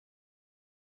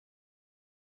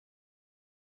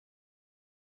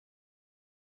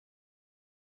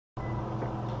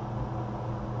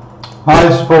Hi,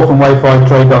 this is Paul from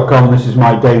Wave5trade.com. This is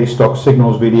my daily stock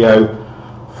signals video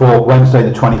for Wednesday the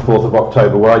 24th of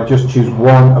October, where I just choose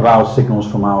one of our signals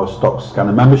from our stock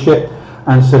scanner membership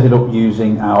and set it up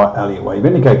using our Elliott Wave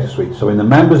indicator suite. So in the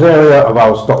members area of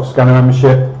our stock scanner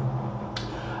membership,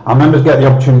 our members get the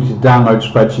opportunity to download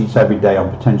spreadsheets every day on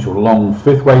potential long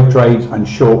fifth wave trades and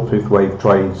short fifth wave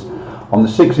trades on the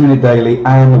 60-minute daily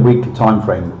and the weekly time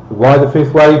frame. Why the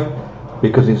fifth wave?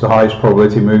 Because it's the highest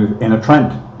probability move in a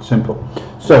trend. Simple.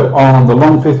 So on the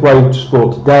long fifth wave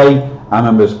for today, our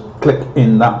members click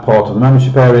in that part of the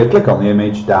membership area, click on the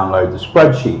image, download the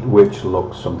spreadsheet, which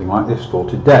looks something like this for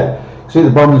today. See at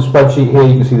the bottom of the spreadsheet here,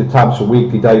 you can see the tabs for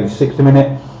weekly, daily,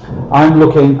 60-minute. I'm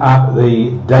looking at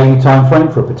the daily time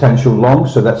frame for a potential long,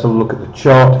 so let's have a look at the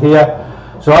chart here.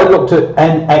 So I looked at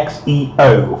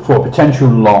NXEO for potential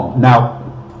long. Now,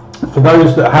 for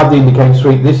those that have the indicator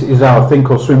suite, this is our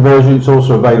think or swim version. It's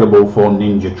also available for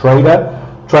NinjaTrader,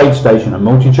 TradeStation and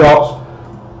multi-charts.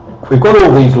 We've got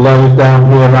all these lows down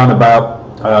here around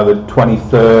about the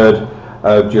 23rd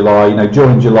of July. You know,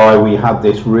 during July we had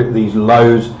these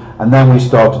lows, and then we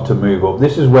started to move up.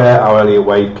 This is where our Elliott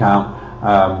wave count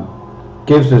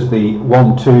gives us the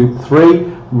 1, 2, 3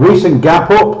 recent gap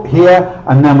up here,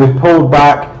 and then we've pulled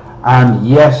back, and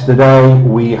yesterday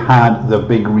we had the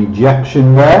big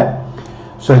rejection there.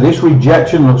 So this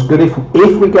rejection looks good.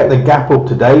 If we get the gap up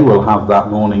today, we'll have that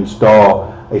morning star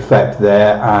effect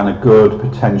there and a good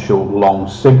potential long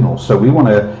signal. So we want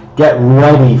to get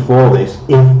ready for this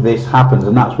if this happens,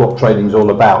 and that's what trading is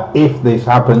all about. If this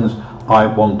happens, I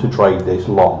want to trade this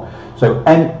long. So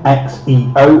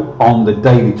NXEO on the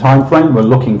daily time frame, we're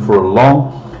looking for a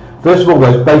long. First of all,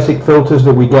 those basic filters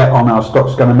that we get on our stock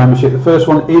scanner membership, the first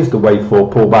one is the wave 4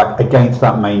 pullback against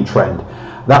that main trend.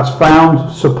 That's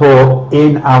found support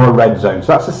in our red zone, so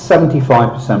that's a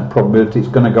 75% probability it's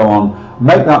going to go on,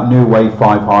 make that new wave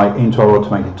 5 high into our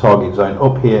automated target zone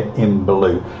up here in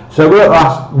blue. So we're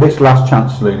at this last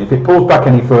chance saloon. If it pulls back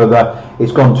any further,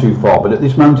 it's gone too far, but at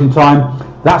this moment in time,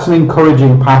 that's an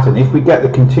encouraging pattern. If we get the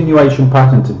continuation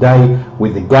pattern today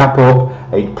with the gap up,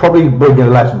 it probably bring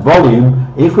less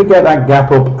volume. If we get that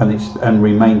gap up and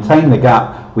we maintain the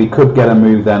gap, we could get a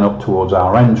move then up towards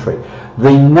our entry.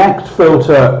 The next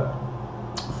filter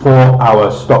for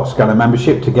our stock scanner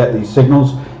membership to get these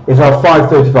signals is our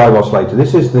 535 oscillator.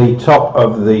 This is the top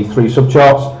of the 3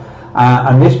 subcharts,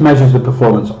 and this measures the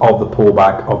performance of the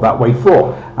pullback of that wave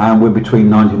 4, and we're between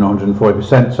 90 and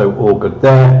 140%, so all good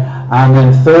there. And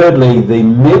then thirdly, the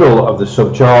middle of the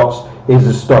subcharts is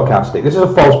the stochastic. This is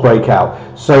a false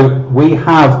breakout, so we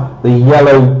have the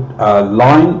yellow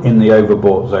line in the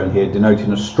overbought zone here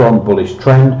denoting a strong bullish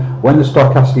trend. When the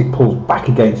stochastic pulls back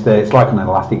against there, it's like an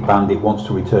elastic band. It wants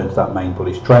to return to that main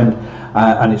bullish trend,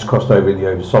 and it's crossed over in the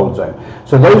oversold zone.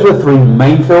 So those are the 3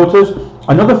 main filters.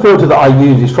 Another filter that I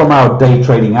use is from our day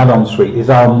trading add-on suite, is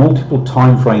our multiple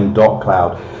time frame dot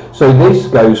cloud. So this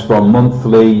goes from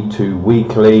monthly to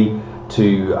weekly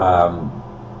to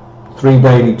 3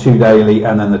 daily, 2 daily,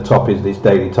 and then the top is this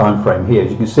daily time frame here.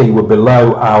 As you can see, we're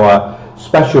below our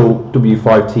special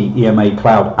W5T EMA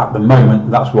cloud at the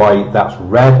moment. That's why that's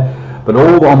red, but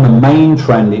all on the main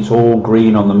trend it's all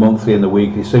green on the monthly and the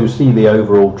weekly. So you see the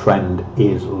overall trend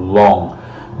is long,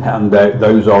 and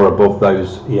those are above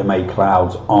those EMA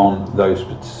clouds on those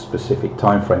specific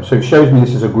time frames. So it shows me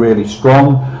this is a really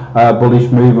strong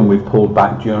bullish move, and we've pulled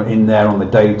back in there on the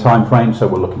daily time frame, so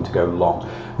we're looking to go long.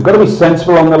 We've got to be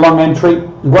sensible on the long entry.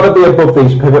 We've got to be above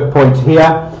these pivot points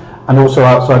here, and also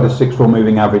outside the 6-4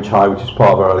 moving average high, which is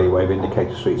part of our Elliott wave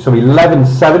indicator suite. So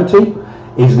 1170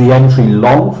 is the entry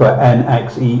long for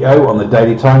NXEO on the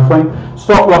daily time frame.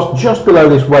 Stop loss just below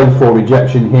this wave 4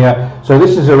 rejection here. So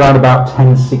this is around about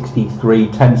 1063,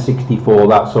 1064,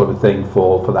 that sort of thing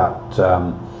for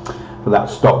that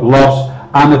stop loss.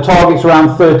 And the target's around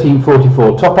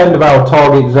 1344. Top end of our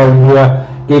target zone here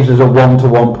gives us a 1 to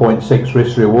 1.6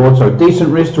 risk to reward. So decent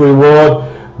risk to reward.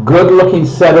 Good looking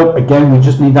setup. Again, we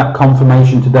just need that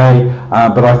confirmation today,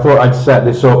 but I thought I'd set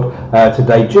this up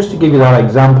today just to give you that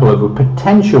example of a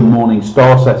potential morning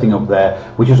star setting up there,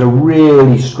 which is a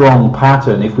really strong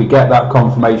pattern if we get that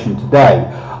confirmation today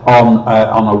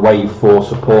on a wave 4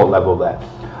 support level there.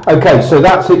 Okay, so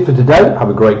that's it for today. Have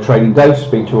a great trading day.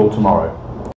 Speak to you all tomorrow.